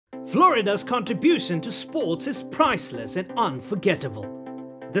Florida's contribution to sports is priceless and unforgettable.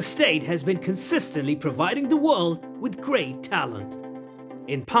 The state has been consistently providing the world with great talent.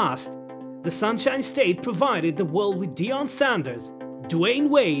 In past, the Sunshine State provided the world with Deion Sanders, Dwayne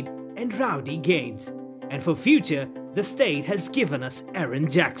Wade, and Rowdy Gaines. And for future, the state has given us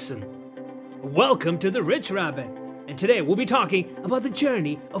Erin Jackson. Welcome to the Rich Rabbit, and today we'll be talking about the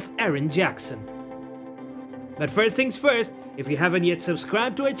journey of Erin Jackson. But first things first, if you haven't yet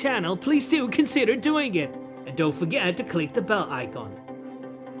subscribed to our channel, please do consider doing it. And don't forget to click the bell icon.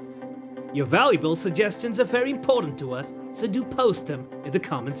 Your valuable suggestions are very important to us, so do post them in the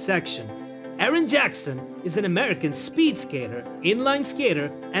comment section. Erin Jackson is an American speed skater, inline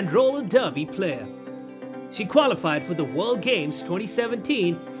skater, and roller derby player. She qualified for the World Games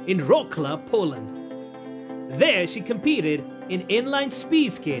 2017 in Wroclaw, Poland. There she competed in inline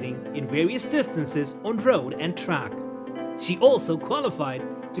speed skating in various distances on road and track. She also qualified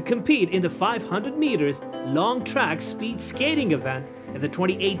to compete in the 500 meters long track speed skating event at the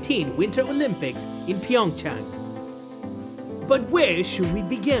 2018 Winter Olympics in Pyeongchang. But where should we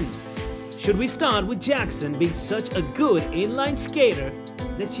begin? Should we start with Jackson being such a good inline skater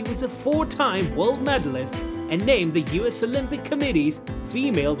that she was a 4-time world medalist and named the US Olympic Committee's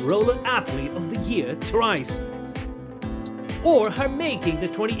Female Roller Athlete of the Year twice? Or her making the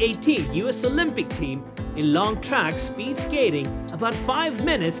 2018 US Olympic team in long track speed skating about 5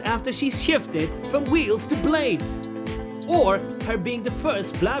 minutes after she shifted from wheels to blades? Or her being the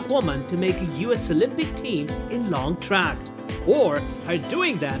first black woman to make a US Olympic team in long track? Or her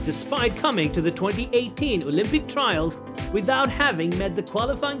doing that despite coming to the 2018 Olympic trials without having met the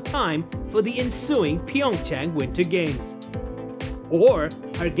qualifying time for the ensuing Pyeongchang Winter Games? Or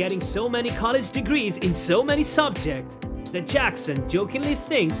her getting so many college degrees in so many subjects that Jackson jokingly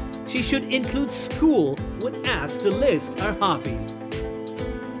thinks she should include school when asked to list her hobbies?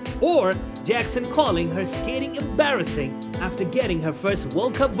 Or Jackson calling her skating embarrassing after getting her first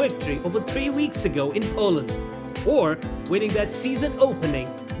World Cup victory over 3 weeks ago in Poland? Or winning that season opening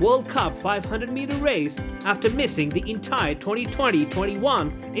World Cup 500-meter race after missing the entire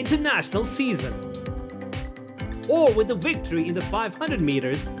 2020-21 international season? Or with a victory in the 500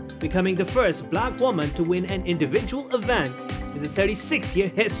 meters, becoming the first black woman to win an individual event in the 36-year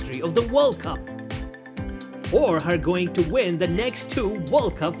history of the World Cup? Or her going to win the next 2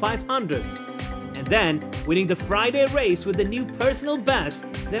 World Cup 500s, and then winning the Friday race with a new personal best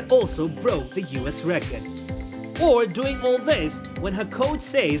that also broke the US record? Or doing all this when her coach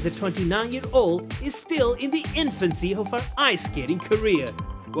says the 29-year-old is still in the infancy of her ice skating career?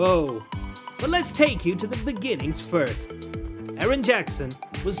 Whoa! But let's take you to the beginnings first. Erin Jackson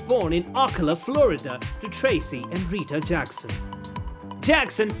was born in Ocala, Florida to Tracy and Rita Jackson.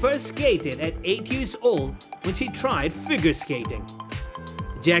 Jackson first skated at 8 years old when she tried figure skating.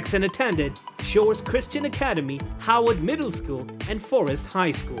 Jackson attended Shores Christian Academy, Howard Middle School, and Forest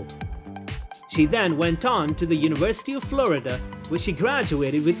High School. She then went on to the University of Florida, where she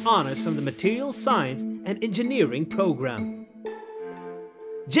graduated with honors from the Material Science and Engineering program.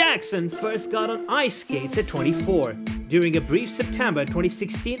 Jackson first got on ice skates at 24 during a brief September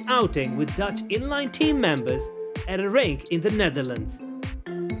 2016 outing with Dutch inline team members at a rink in the Netherlands.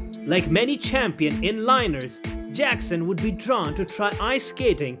 Like many champion inliners, Jackson would be drawn to try ice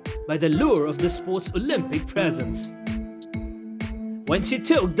skating by the lure of the sport's Olympic presence. When she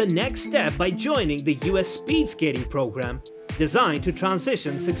took the next step by joining the US speed skating program, designed to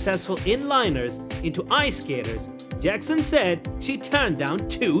transition successful inliners into ice skaters, Jackson said she turned down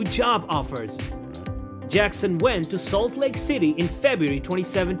 2 job offers. Jackson went to Salt Lake City in February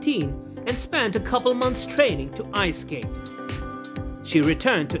 2017 and spent a couple months training to ice skate. She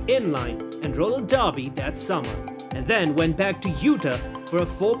returned to inline and roller derby that summer, and then went back to Utah for a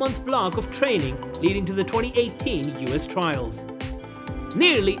 4-month block of training leading to the 2018 US trials.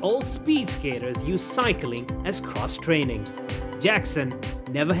 Nearly all speed skaters use cycling as cross-training. Jackson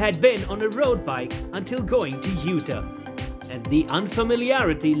never had been on a road bike until going to Utah, and the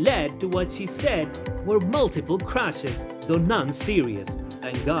unfamiliarity led to what she said were multiple crashes, though none serious,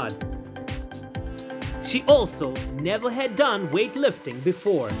 thank God. She also never had done weightlifting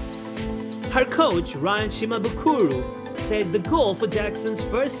before. Her coach Ryan Shimabukuro said the goal for Jackson's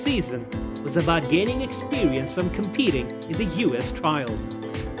first season was about gaining experience from competing in the US trials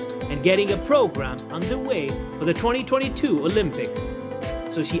and getting a program underway for the 2022 Olympics.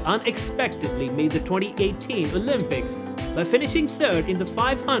 So she unexpectedly made the 2018 Olympics by finishing 3rd in the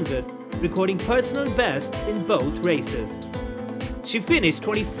 500, recording personal bests in both races. She finished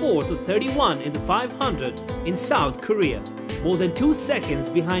 24th of 31 in the 500 in South Korea, more than 2 seconds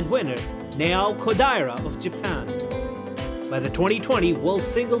behind winner Naomi of Japan. By the 2020 World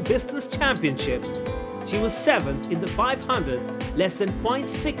Single Distance Championships, she was 7th in the 500, less than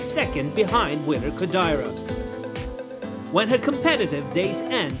 0.6 seconds behind winner Kodaira. When her competitive days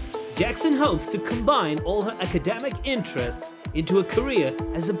end, Jackson hopes to combine all her academic interests into a career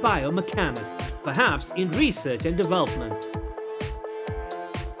as a biomechanist, perhaps in research and development.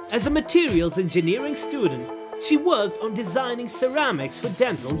 As a materials engineering student, she worked on designing ceramics for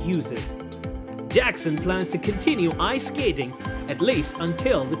dental uses. Jackson plans to continue ice skating at least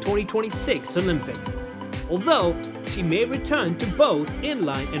until the 2026 Olympics, although she may return to both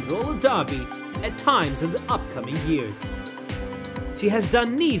inline and roller derby at times in the upcoming years. She has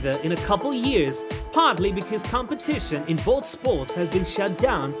done neither in a couple years, partly because competition in both sports has been shut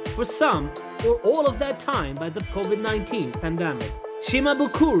down for some or all of that time by the COVID-19 pandemic.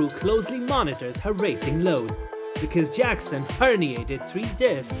 Shimabukuro closely monitors her racing load because Jackson herniated 3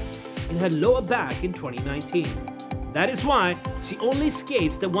 discs in her lower back in 2019. That is why she only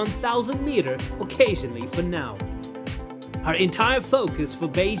skates the 1000 meter occasionally for now. Her entire focus for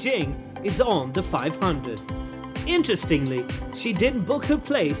Beijing is on the 500. Interestingly, she didn't book her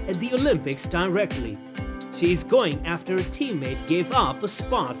place at the Olympics directly. She is going after a teammate gave up a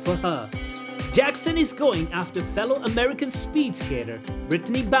spot for her. Jackson is going after fellow American speed skater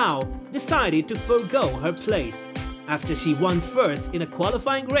Brittany Bao decided to forego her place after she won first in a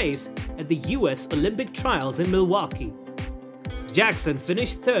qualifying race at the US Olympic Trials in Milwaukee. Jackson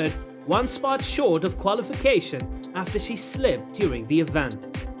finished 3rd, 1 spot short of qualification after she slipped during the event.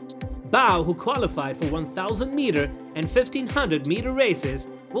 Bao, who qualified for 1000 meter and 1500 meter races,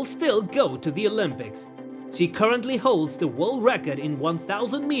 will still go to the Olympics. She currently holds the world record in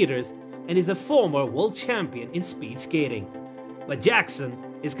 1000 meters and is a former world champion in speed skating. But Jackson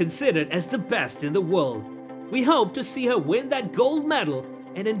is considered as the best in the world. We hope to see her win that gold medal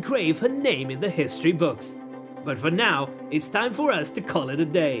and engrave her name in the history books. But for now, it's time for us to call it a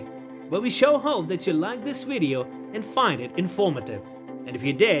day. But we sure hope that you liked this video and find it informative. And if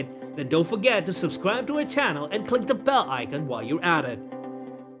you did, then don't forget to subscribe to our channel and click the bell icon while you're at it.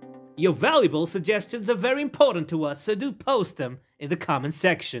 Your valuable suggestions are very important to us, so do post them in the comment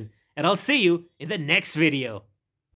section. And I'll see you in the next video.